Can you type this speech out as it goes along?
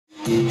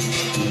So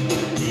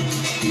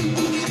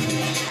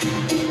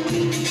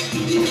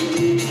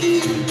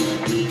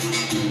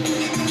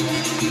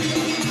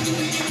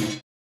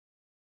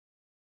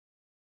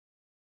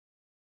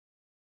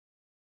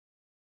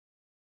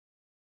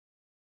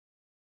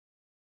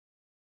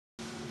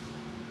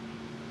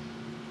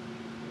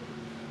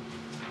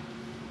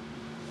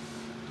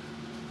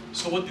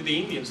what did the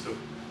Indians do?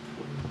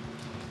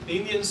 The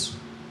Indians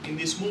in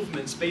these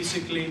movements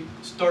basically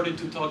started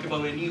to talk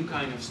about a new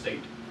kind of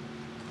state.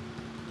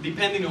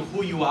 Depending on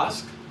who you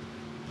ask,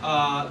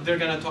 they're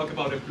going to talk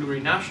about a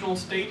plurinational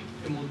state,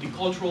 a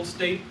multicultural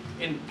state,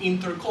 an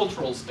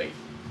intercultural state.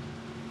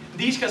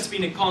 This has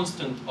been a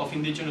constant of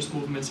indigenous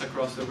movements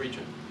across the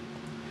region.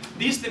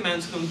 These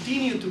demands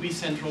continue to be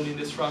central in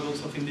the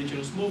struggles of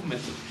indigenous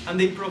movements, and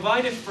they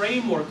provide a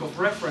framework of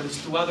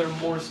reference to other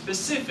more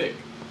specific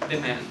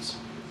demands.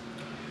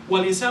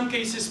 While in some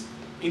cases,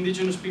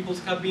 indigenous peoples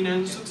have been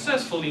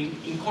unsuccessful in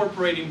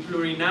incorporating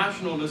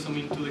plurinationalism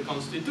into the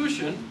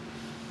Constitution,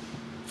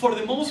 for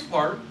the most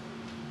part,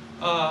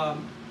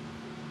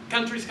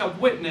 countries have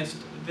witnessed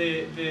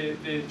the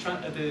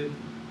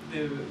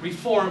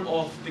reform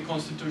of the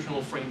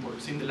constitutional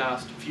frameworks in the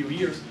last few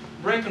years,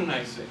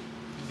 recognizing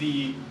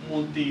the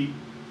multi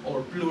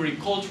or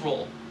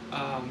pluricultural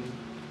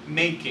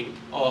making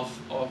of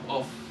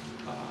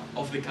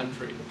the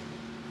country.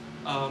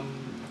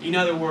 In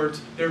other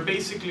words, they're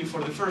basically,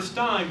 for the first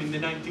time in the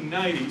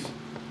 1990s,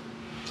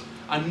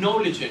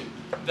 acknowledging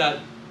that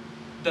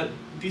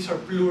these are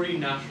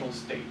plurinational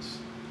states,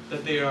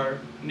 that they are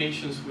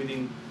nations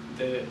within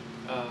the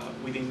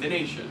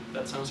nation.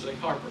 That sounds like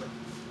Harper.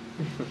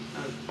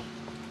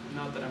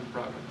 Not that I'm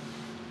proud of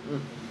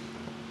it.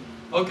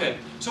 Okay,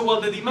 so while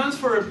the demands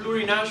for a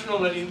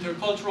plurinational and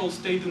intercultural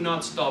state do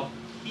not stop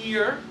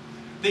here,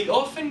 they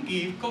often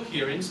give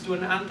coherence to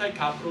an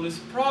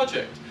anti-capitalist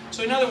project.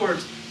 So in other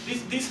words,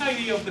 this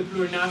idea of the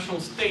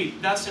plurinational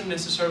state doesn't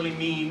necessarily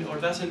mean or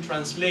doesn't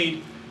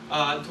translate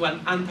to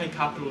an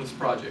anti-capitalist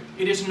project.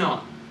 It is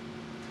not.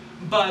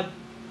 But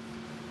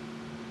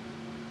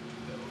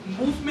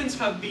movements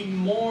have been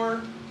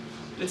more,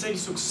 let's say,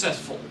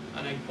 successful,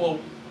 and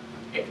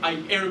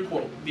I air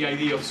quote the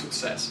idea of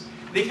success.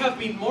 They have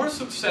been more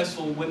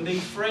successful when they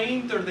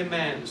frame their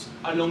demands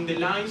along the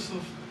lines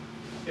of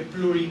a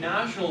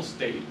plurinational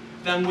state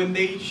than when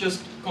they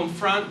just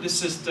confront the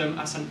system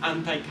as an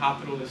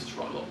anti-capitalist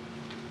struggle.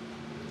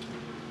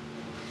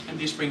 And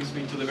this brings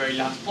me to the very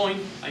last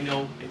point. I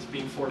know it's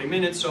been 40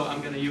 minutes, so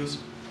I'm going to use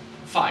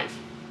 5.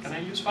 Can I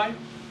use 5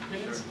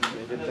 minutes?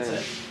 Sure. That's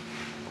it.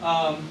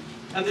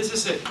 And this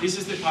is it. This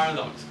is the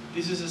paradox.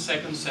 This is a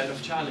second set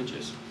of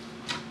challenges.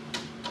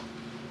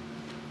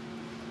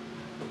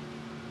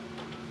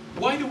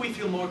 Why do we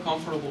feel more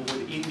comfortable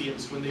with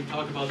Indians when they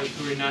talk about the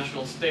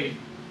plurinational state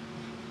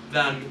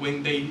than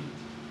when they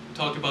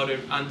talk about an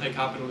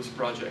anti-capitalist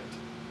project?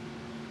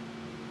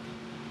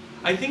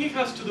 I think it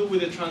has to do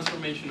with the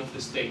transformation of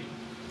the state.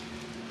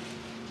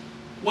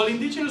 While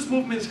indigenous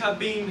movements have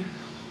been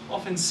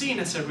often seen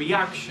as a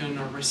reaction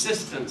or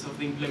resistance of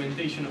the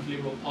implementation of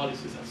liberal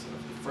policies as sort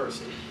of the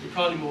first, it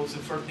probably was the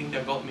first thing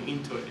that got me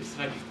into it. It's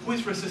like, who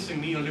is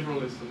resisting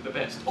neoliberalism the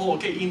best? Oh,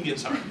 okay,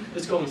 Indians are.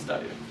 Let's go and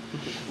study it.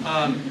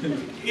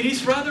 It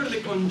is rather the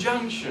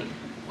conjunction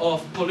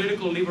of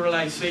political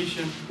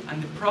liberalization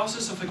and the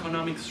process of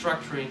economic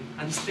structuring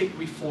and state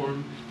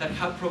reform that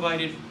have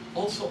provided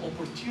also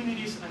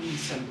opportunities and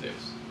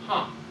incentives.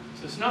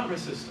 So it's not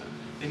resistant.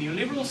 The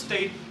neoliberal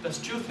state does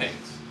two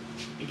things.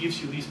 It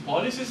gives you these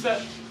policies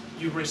that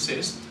you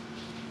resist,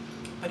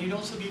 but it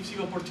also gives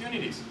you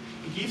opportunities.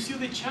 It gives you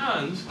the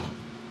chance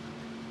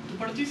to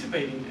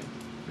participate in it,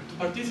 to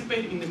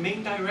participate in the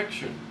main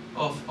direction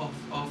of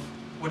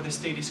where the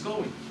state is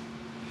going.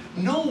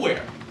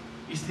 Nowhere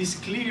is this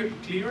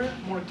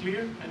more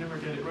clear, I never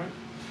get it right,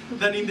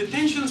 than in the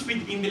tensions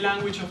in the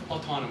language of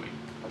autonomy.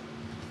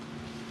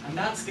 And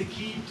that's the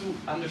key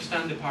to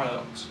understand the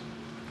paradox.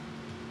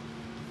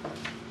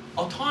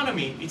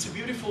 Autonomy, it's a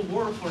beautiful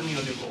word for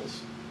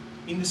neoliberals,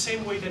 in the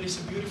same way that it's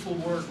a beautiful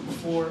word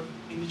for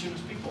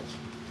indigenous peoples.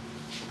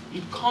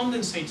 It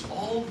condensates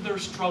all their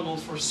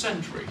struggles for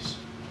centuries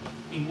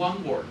in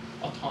one word,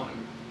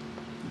 autonomy.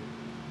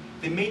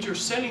 The major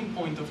selling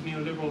point of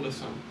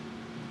neoliberalism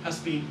has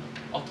been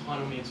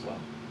autonomy as well.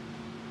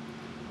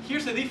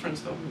 Here's the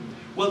difference though.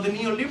 Well, the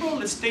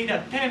neoliberal state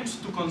attempts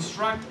to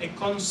construct a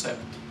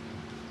concept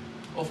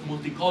of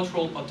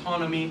multicultural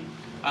autonomy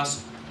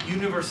as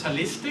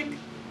universalistic,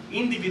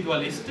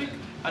 individualistic,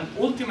 and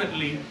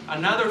ultimately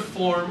another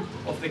form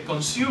of the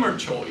consumer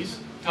choice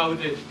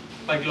touted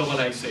by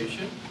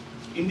globalization.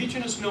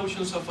 Indigenous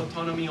notions of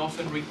autonomy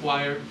often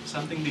require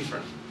something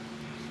different.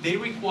 They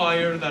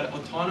require that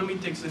autonomy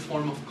takes the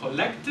form of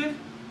collective,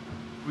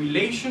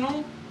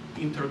 relational,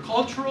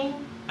 intercultural,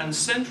 and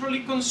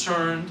centrally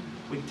concerned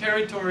with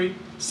territory,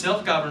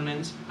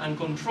 self-governance, and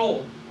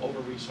control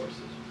over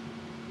resources.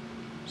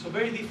 So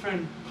very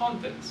different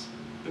contents.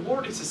 The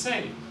word is the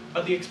same,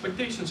 but the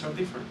expectations are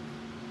different.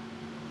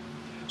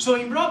 So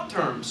in broad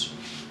terms,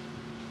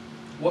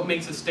 what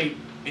makes a state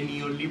a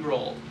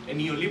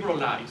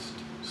neoliberalized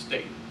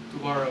state, to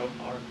borrow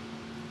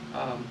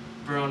our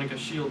Veronica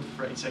Shield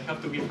phrase. I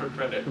have to give her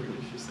credit, really.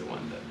 She's the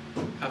one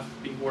that have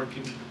been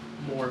working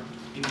more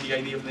in the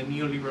idea of the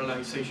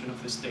neoliberalization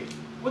of the state.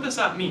 What does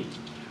that mean?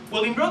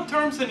 Well, in broad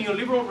terms, the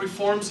neoliberal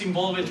reforms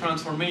involve a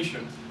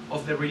transformation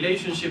of the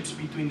relationships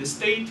between the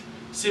state,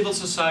 civil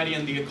society,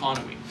 and the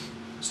economy.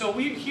 So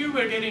here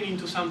we're getting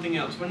into something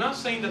else. We're not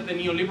saying that the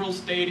neoliberal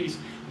state is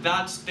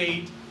that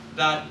state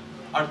that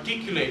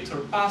articulates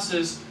or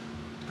passes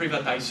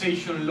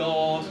privatization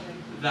laws,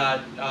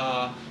 that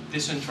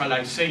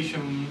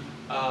decentralization,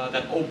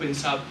 that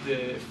opens up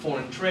the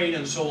foreign trade,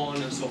 and so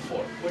on and so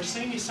forth. We're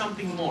saying it's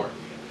something more.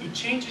 It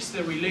changes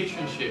the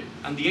relationship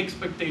and the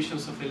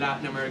expectations of the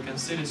Latin American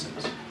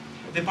citizens.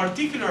 The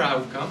particular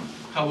outcome,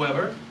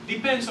 however,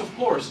 depends, of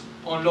course,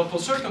 on local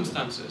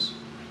circumstances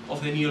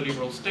of the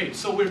neoliberal state.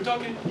 So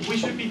we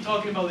should be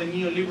talking about the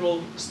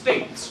neoliberal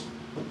states.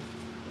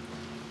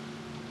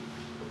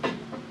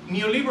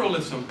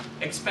 Neoliberalism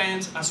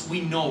expands as we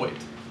know it,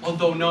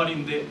 although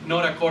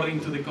not according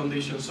to the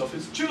conditions of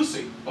its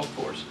choosing, of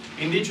course.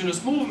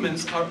 Indigenous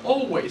movements are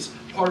always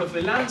part of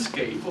the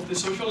landscape of the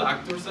social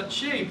actors that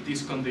shape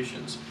these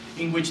conditions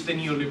in which the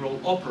neoliberal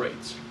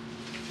operates.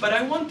 But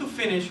I want to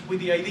finish with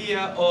the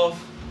idea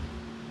of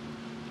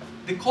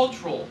the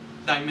cultural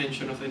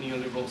dimension of the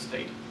neoliberal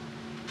state.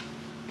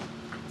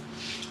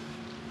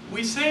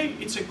 We say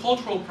it's a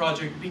cultural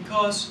project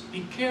because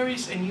it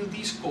carries a new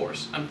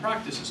discourse and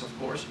practices, of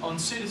course, on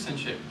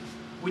citizenship,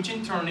 which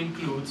in turn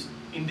includes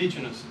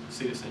indigenous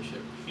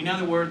citizenship. In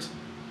other words,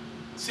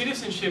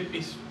 citizenship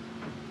is,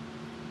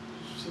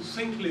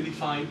 succinctly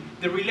defined,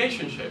 the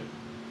relationship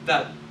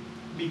that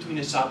between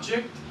a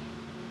subject,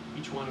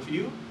 each one of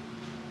you,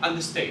 and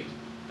the state.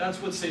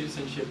 That's what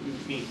citizenship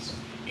means.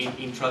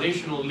 In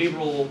traditional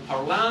liberal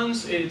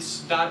parlance,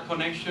 it's that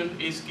connection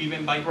is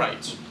given by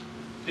rights.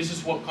 This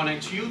is what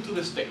connects you to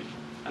the state,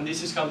 and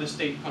this is how the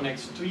state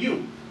connects to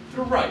you,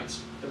 through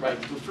rights. The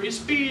right to free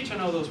speech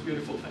and all those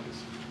beautiful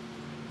things.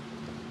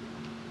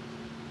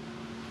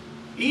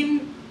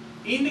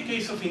 In the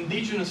case of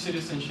indigenous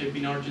citizenship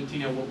in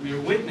Argentina, what we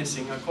are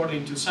witnessing,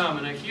 according to some,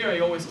 and here I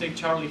always take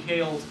Charlie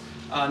Hale's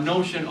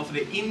notion of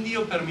the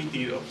indio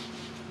permitido,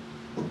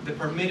 the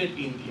permitted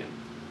Indian.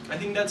 I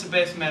think that's the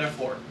best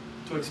metaphor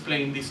to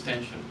explain this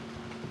tension.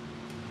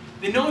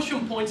 The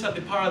notion points at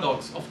the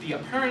paradox of the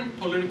apparent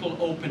political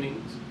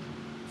openings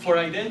for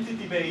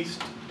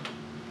identity-based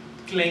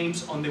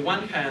claims on the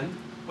one hand,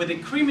 with the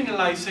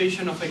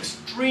criminalization of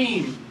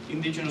extreme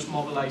indigenous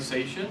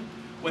mobilization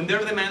when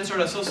their demands are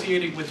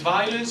associated with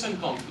violence and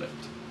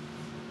conflict.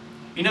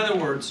 In other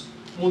words,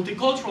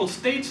 multicultural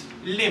states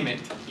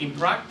limit, in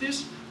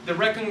practice, the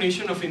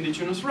recognition of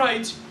indigenous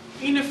rights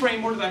in a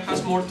framework that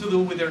has more to do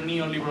with their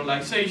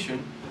neoliberalization,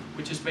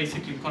 which is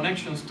basically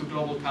connections to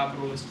global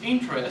capitalist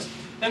interests,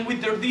 than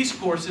with their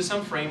discourses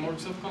and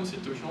frameworks of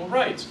constitutional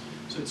rights.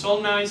 So it's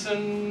all nice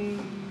and,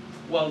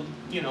 well,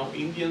 you know,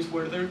 Indians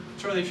wear their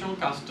traditional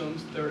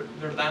customs,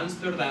 they dance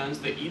their dance,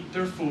 they eat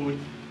their food,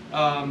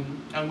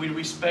 and we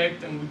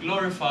respect and we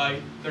glorify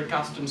their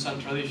customs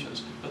and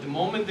traditions. But the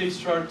moment they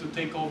start to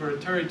take over a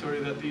territory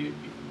that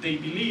they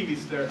believe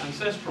is their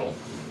ancestral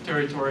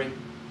territory,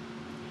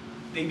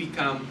 they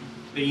become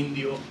the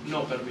indio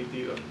no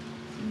permitido.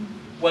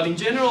 While in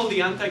general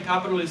the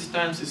anti-capitalist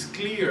stance is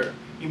clear,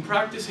 in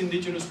practice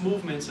indigenous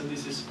movements, and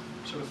this is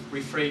sort of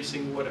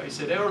rephrasing what I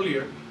said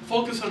earlier,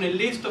 focus on a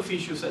list of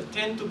issues that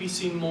tend to be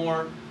seen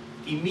more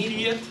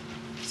immediate,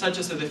 such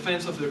as the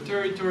defense of their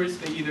territories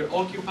they either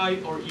occupy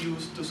or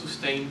use to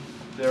sustain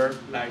their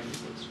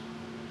livelihoods.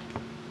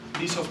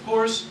 This, of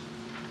course,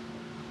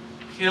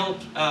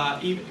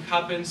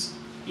 happens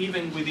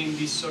even within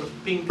this sort of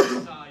pink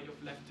side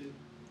of lefty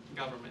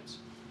governments.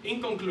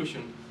 In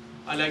conclusion,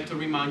 I'd like to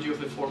remind you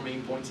of the four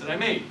main points that I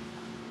made.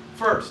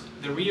 First,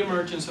 the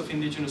re-emergence of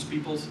indigenous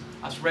peoples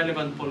as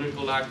relevant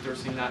political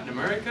actors in Latin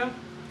America.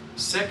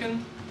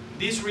 Second,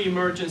 this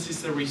re-emergence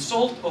is the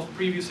result of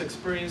previous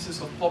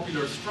experiences of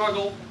popular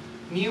struggle,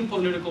 new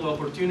political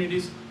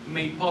opportunities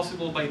made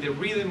possible by the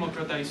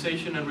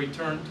re-democratization and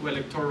return to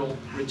electoral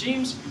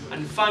regimes,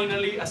 and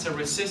finally, as a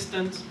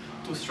resistance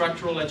to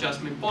structural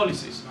adjustment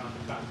policies.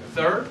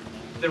 Third,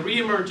 the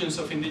re-emergence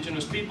of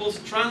indigenous peoples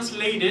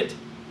translated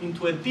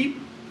into a deep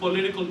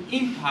political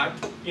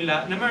impact in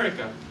Latin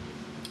America.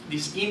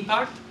 This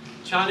impact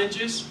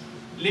challenges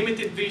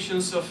limited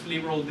visions of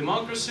liberal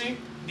democracy,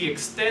 the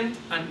extent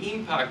and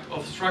impact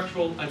of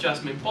structural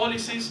adjustment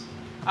policies,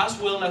 as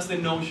well as the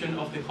notion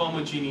of the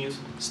homogeneous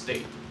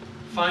state.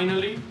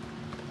 Finally,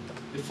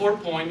 the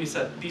fourth point is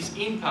that these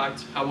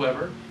impacts,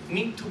 however,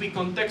 need to be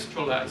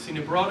contextualized in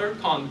a broader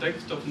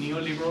context of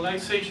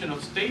neoliberalization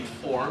of state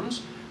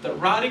forms that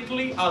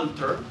radically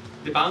alter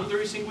the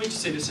boundaries in which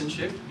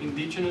citizenship,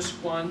 indigenous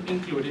one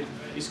included,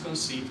 is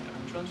conceived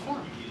and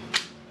transformed.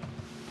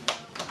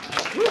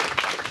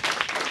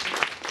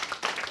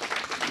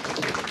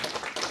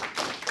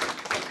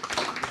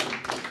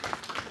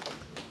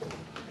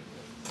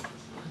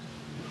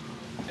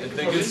 I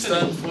think it's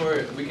time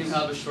for, we can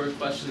have a short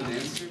question and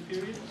answer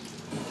period.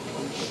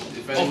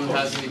 If anyone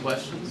has any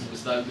questions,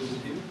 is that good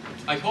with you?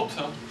 I hope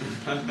so.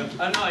 I don't know,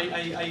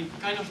 I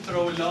kind of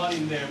throw a lot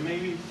in there.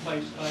 Maybe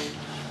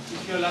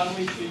if you allow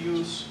me to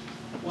use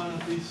one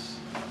of these,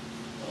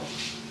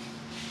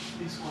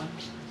 this one,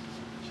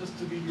 just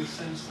to give you a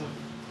sense of,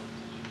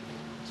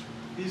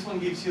 this one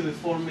gives you the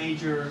four main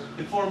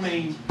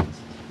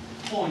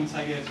points,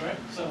 I guess, right?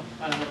 So,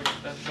 I don't know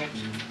if that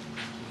helps.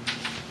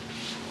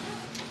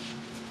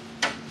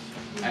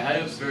 I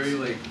had a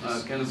very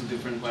kind of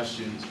different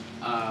question.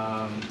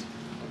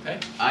 Okay.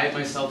 I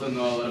myself don't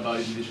know a lot about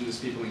Indigenous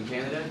people in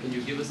Canada. Can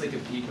you give us like a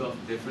peek of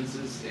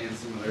differences and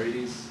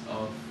similarities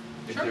of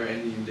if Sure. there are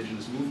any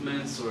Indigenous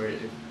movements or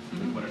if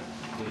what are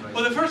the advice?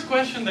 Well, the first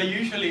question that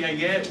usually I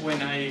get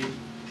when I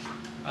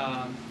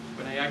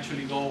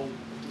actually go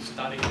to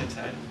study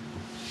that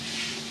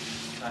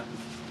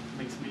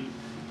makes me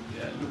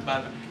look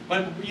bad.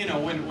 But you know,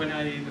 when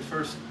the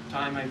first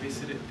time I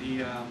visited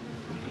the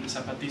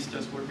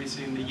Zapatistas were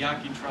visiting the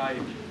Yaqui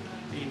tribe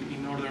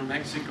in northern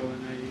Mexico,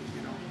 and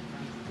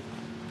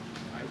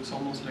I was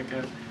almost like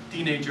a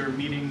teenager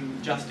meeting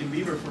Justin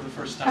Bieber for the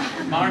first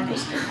time.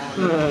 Marcos came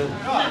over.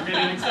 I'm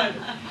getting excited.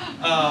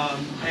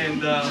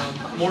 And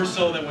more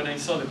so than when I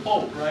saw the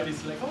Pope, right?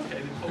 It's like,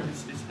 okay, the Pope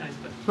is nice,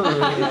 but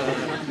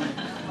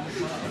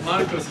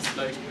Marcos is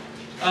like.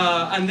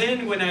 And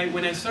then when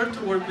I start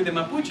to work with the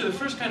Mapuche, the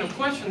first kind of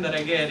question that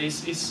I get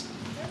is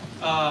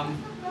how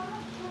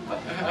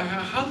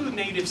do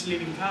natives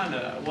live in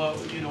Canada? Well,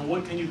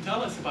 what can you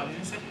tell us about it?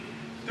 And I said,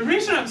 the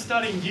reason I'm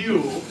studying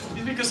you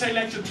is because I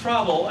like to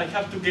travel. I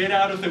have to get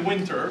out of the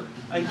winter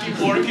and keep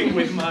working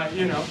with my,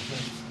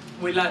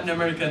 with Latin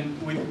American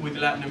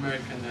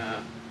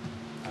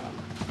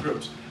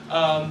groups.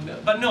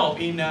 But no,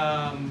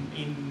 I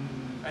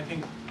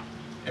think,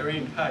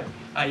 Erin, hi.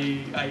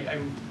 I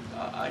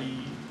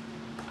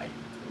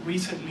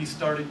recently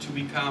started to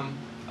become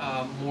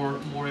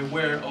more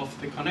aware of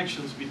the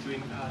connections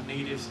between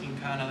natives in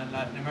Canada and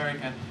Latin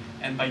America,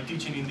 and by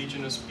teaching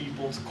Indigenous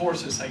people's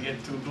courses, I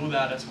get to do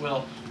that as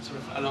well, sort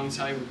of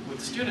alongside with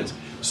students.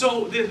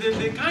 So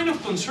the kind of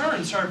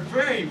concerns are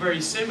very, very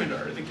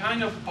similar. The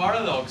kind of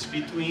paradox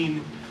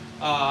between,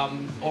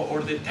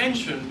 or the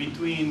tension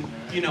between,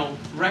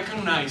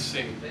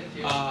 recognizing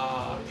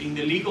in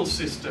the legal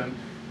system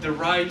the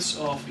rights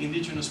of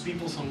Indigenous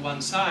peoples on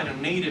one side and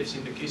natives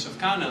in the case of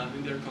Canada,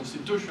 and they're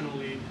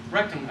constitutionally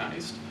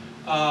recognized,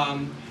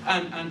 and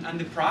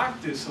the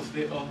practice of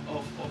the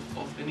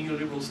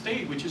neoliberal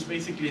state, which is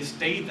basically a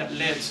state that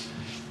lets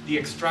the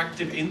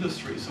extractive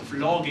industries of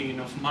logging,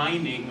 of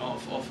mining,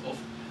 of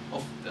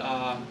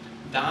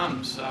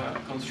dams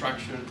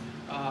construction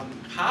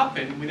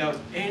happen without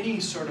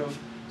any sort of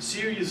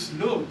serious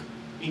look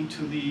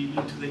into the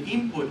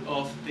input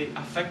of the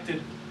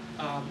affected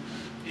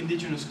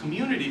Indigenous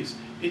communities.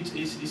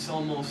 It's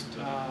almost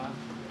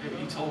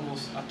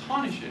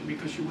astonishing,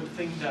 because you would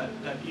think that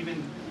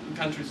even in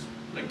countries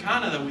like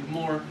Canada with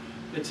more,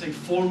 let's say,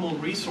 formal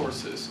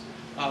resources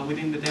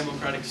within the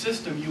democratic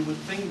system, you would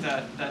think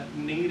that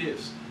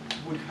natives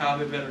would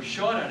have a better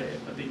shot at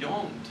it, but they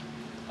don't.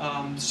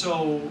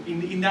 So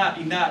in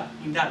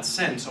that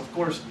sense, of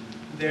course,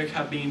 there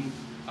have been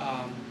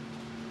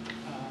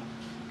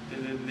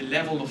the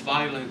level of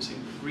violence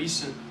in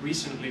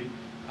recently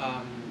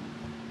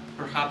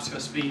perhaps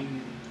has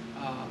been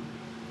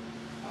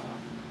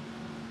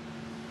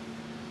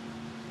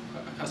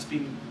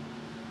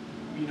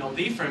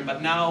different,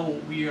 but now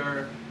we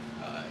are.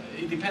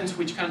 It depends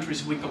which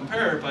countries we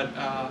compare, but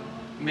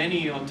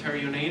many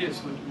Ontario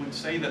natives would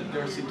say that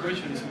their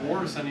situation is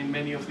worse than in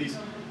many of these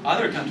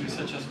other countries,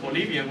 such as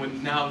Bolivia,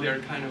 when now they're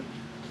kind of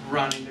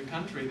running the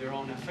country, their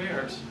own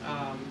affairs.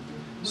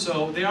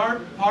 So there are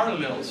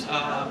parallels.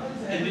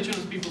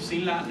 Indigenous peoples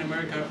in Latin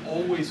America are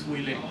always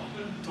willing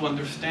to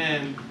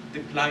understand the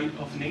plight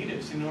of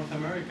natives in North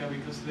America,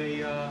 because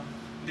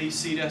they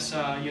see it as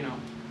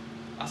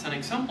as an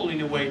example in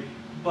a way.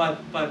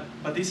 But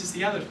this is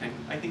the other thing.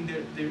 I think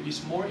there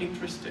is more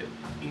interested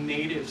in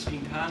natives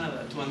in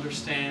Canada to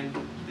understand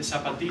the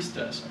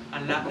Zapatistas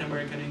and Latin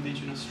American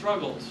indigenous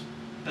struggles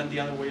than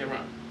the other way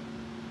around.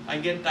 I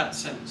get that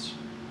sense.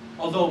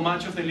 Although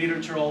much of the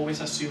literature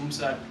always assumes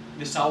that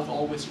the South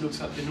always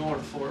looks at the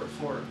North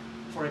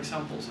for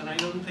examples, and I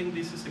don't think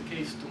this is the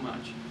case too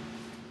much.